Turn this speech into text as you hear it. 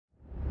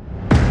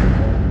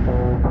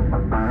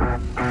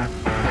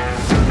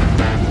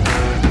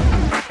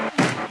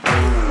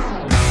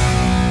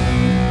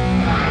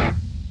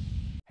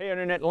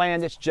Internet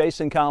land, it's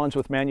Jason Collins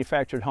with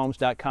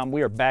manufacturedhomes.com.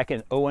 We are back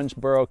in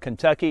Owensboro,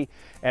 Kentucky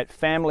at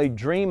Family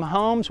Dream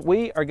Homes.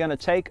 We are going to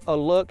take a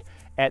look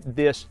at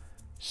this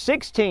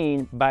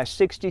 16 by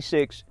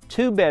 66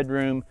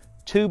 2-bedroom,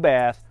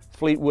 2-bath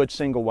Fleetwood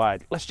single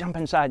wide. Let's jump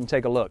inside and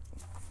take a look.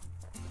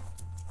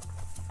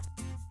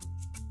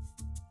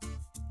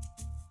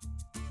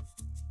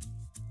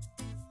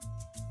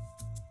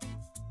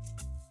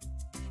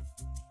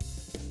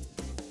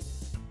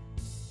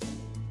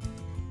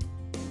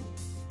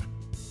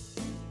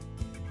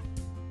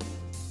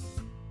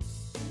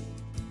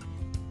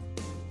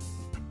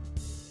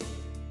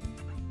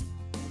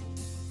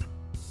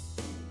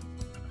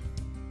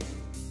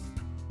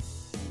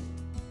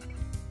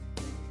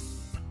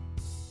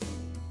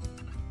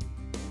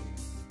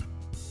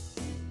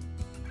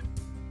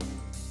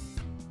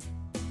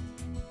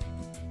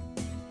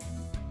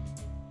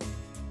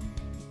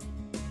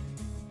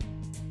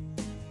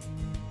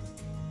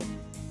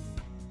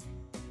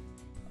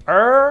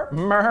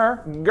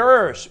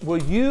 Gersh,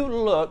 will you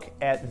look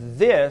at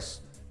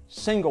this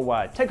single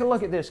wide? Take a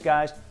look at this,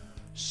 guys.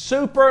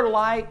 Super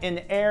light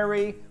and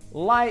airy,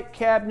 light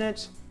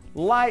cabinets,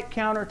 light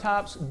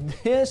countertops.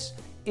 This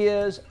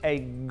is a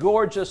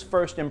gorgeous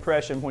first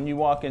impression when you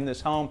walk in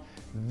this home.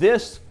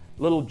 This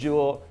little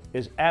jewel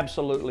is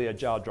absolutely a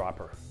jaw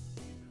dropper.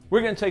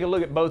 We're going to take a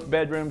look at both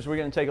bedrooms. We're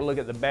going to take a look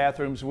at the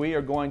bathrooms. We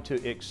are going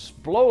to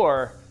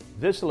explore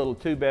this little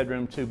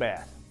 2-bedroom,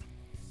 2-bath.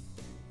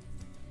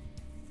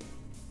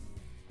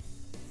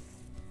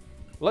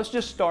 Let's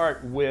just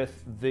start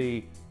with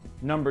the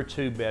number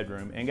 2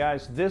 bedroom. And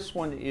guys, this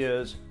one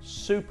is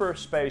super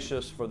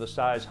spacious for the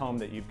size home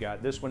that you've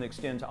got. This one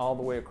extends all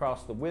the way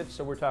across the width,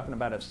 so we're talking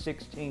about a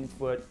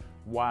 16-foot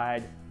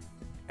wide.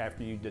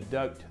 After you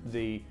deduct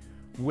the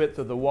width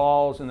of the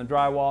walls and the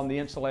drywall and the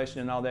insulation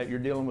and all that, you're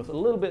dealing with a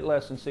little bit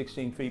less than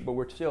 16 feet, but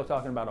we're still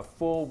talking about a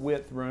full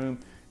width room,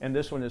 and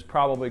this one is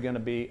probably going to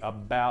be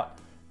about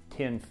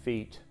 10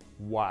 feet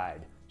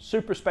wide.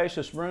 Super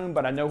spacious room,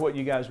 but I know what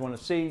you guys want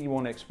to see. You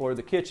want to explore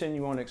the kitchen,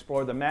 you want to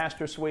explore the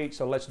master suite,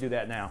 so let's do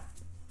that now.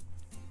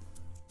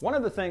 One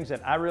of the things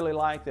that I really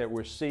like that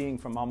we're seeing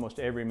from almost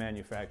every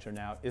manufacturer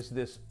now is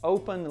this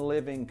open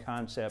living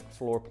concept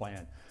floor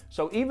plan.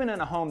 So even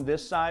in a home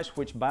this size,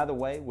 which by the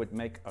way would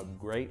make a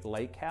great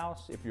lake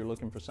house, if you're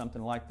looking for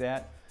something like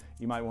that,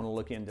 you might want to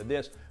look into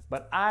this.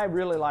 But I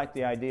really like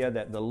the idea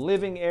that the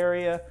living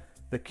area,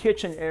 the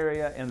kitchen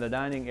area, and the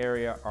dining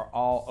area are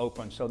all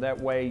open, so that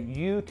way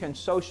you can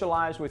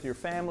socialize with your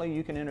family,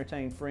 you can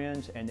entertain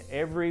friends, and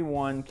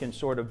everyone can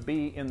sort of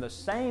be in the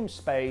same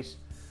space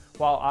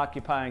while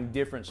occupying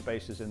different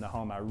spaces in the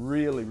home. I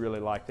really,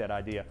 really like that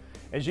idea.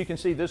 As you can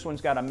see, this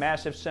one's got a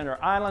massive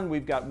center island.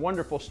 We've got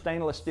wonderful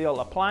stainless steel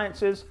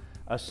appliances,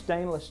 a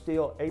stainless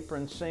steel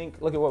apron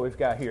sink. Look at what we've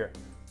got here.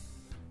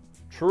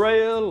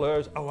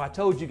 Trailers. Oh, I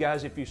told you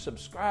guys if you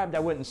subscribed I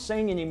wouldn't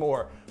sing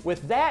anymore.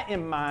 With that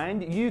in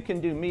mind, you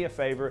can do me a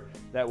favor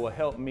that will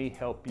help me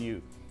help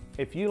you.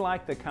 If you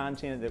like the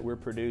content that we're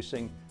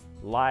producing,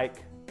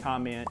 like,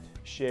 comment,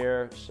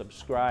 share,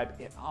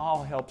 subscribe. It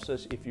all helps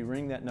us. If you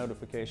ring that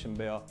notification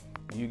bell,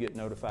 you get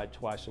notified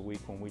twice a week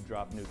when we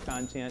drop new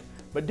content.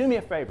 But do me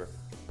a favor,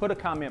 put a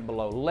comment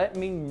below. Let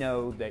me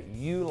know that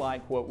you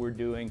like what we're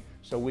doing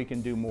so we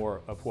can do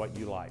more of what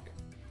you like. Do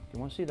you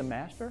want to see the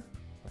master,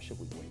 or should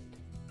we wait?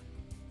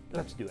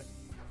 Let's do it.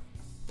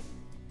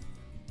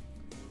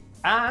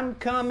 I'm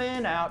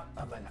coming out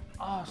of an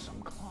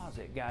awesome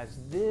closet, guys.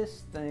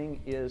 This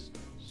thing is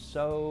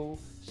so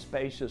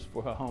spacious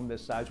for a home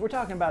this size. We're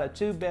talking about a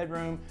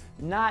 2-bedroom,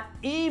 not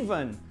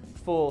even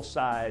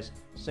full-size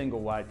single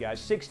wide, guys.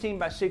 16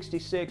 by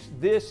 66.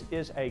 This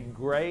is a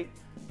great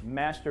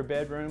master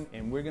bedroom,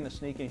 and we're going to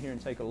sneak in here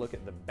and take a look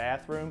at the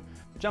bathroom.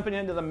 Jumping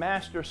into the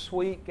master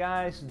suite,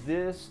 guys,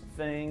 this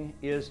thing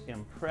is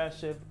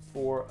impressive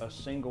for a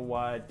single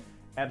wide.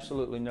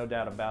 Absolutely no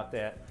doubt about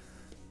that.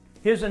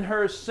 His and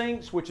hers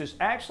sinks, which is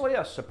actually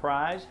a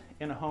surprise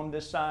in a home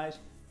this size.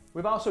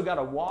 We've also got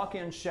a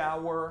walk-in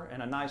shower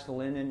and a nice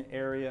linen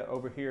area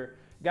over here.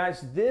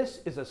 Guys,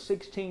 this is a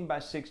 16 by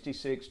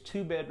 66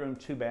 2-bedroom,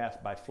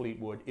 2-bath by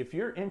Fleetwood. If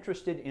you're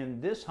interested in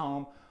this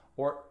home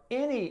or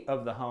any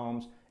of the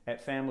homes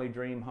at Family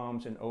Dream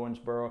Homes in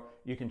Owensboro,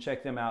 you can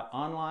check them out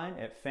online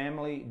at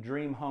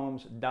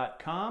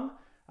familydreamhomes.com.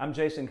 I'm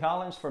Jason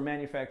Collins for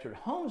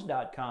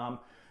manufacturedhomes.com,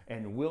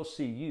 and we'll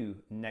see you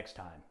next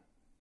time.